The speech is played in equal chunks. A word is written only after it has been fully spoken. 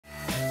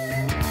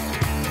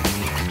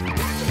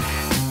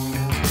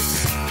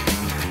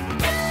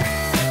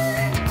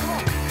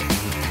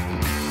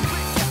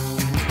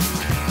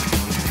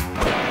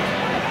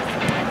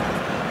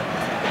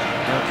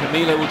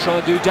Camilo will try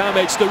and do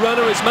damage. The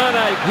runner is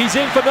Manneh. He's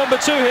in for number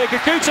 2 here.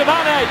 Kekuta,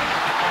 Manneh.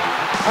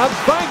 And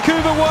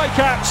Vancouver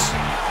Whitecaps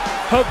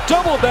have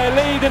doubled their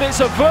lead, and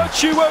it's a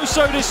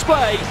virtuoso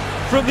display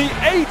from the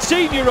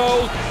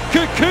 18-year-old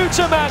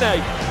Kekuta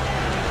Manneh.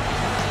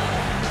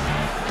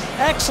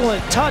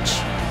 Excellent touch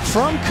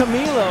from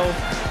Camilo,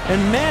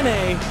 and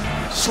Manneh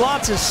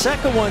slots his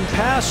second one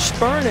past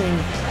Spurning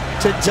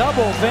to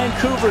double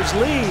Vancouver's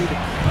lead.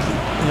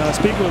 You know,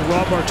 speaking with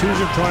Rob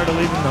Martusian prior to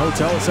leaving the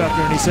hotel this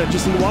afternoon, he said,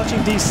 just watching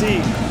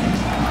DC.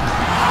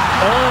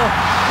 Oh,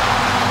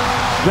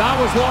 that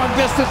was long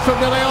distance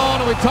from DeLeon,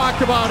 and we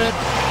talked about it.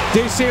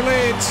 DC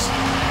leads.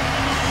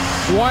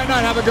 Why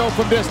not have a go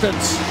from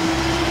distance?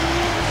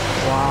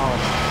 Wow.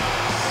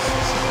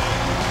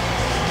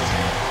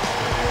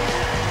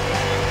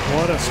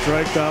 What a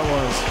strike that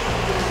was.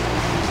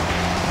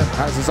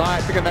 Has his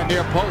eye picking that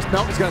near post.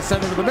 No, he's going to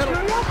send it to the middle.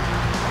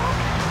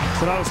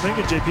 That's what I was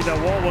thinking, JP. That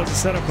wall wasn't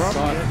set up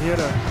properly.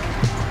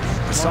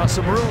 He saw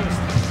some room.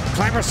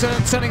 Clamerson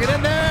sending it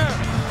in there.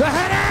 The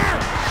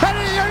header! And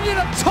the Union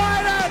have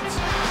tied it!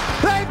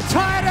 They've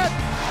tied it!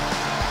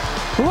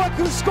 Look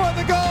who scored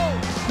the goal!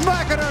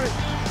 McInerney!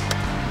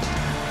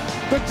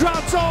 The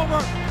drought's over!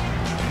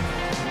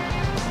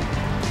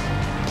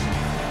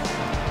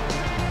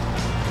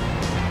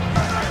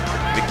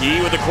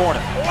 McGee with the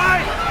corner.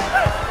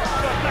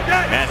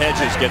 Matt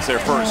Hedges gets there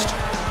first.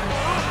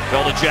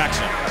 Fell to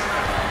Jackson.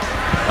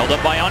 Held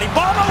up by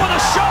Anibaba with a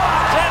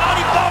shot, and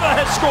Anibaba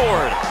has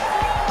scored.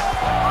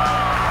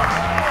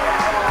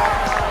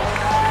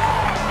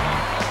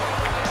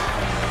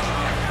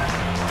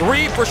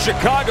 Three for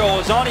Chicago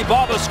as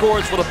Anibaba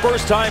scores for the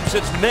first time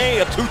since May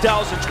of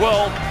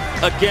 2012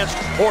 against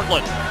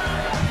Portland.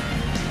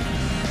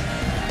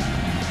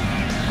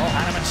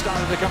 Hanneman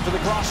started to come to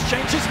the cross,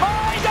 changed his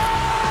mind,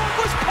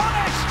 was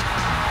punished!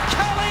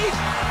 Kalif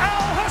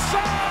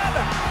Alhassan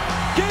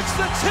gives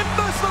the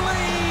Timbers the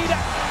lead.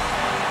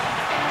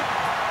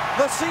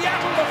 The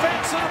Seattle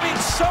defense have been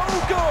so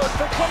good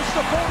for close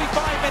to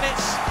 45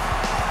 minutes.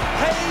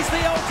 Pays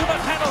the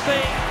ultimate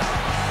penalty.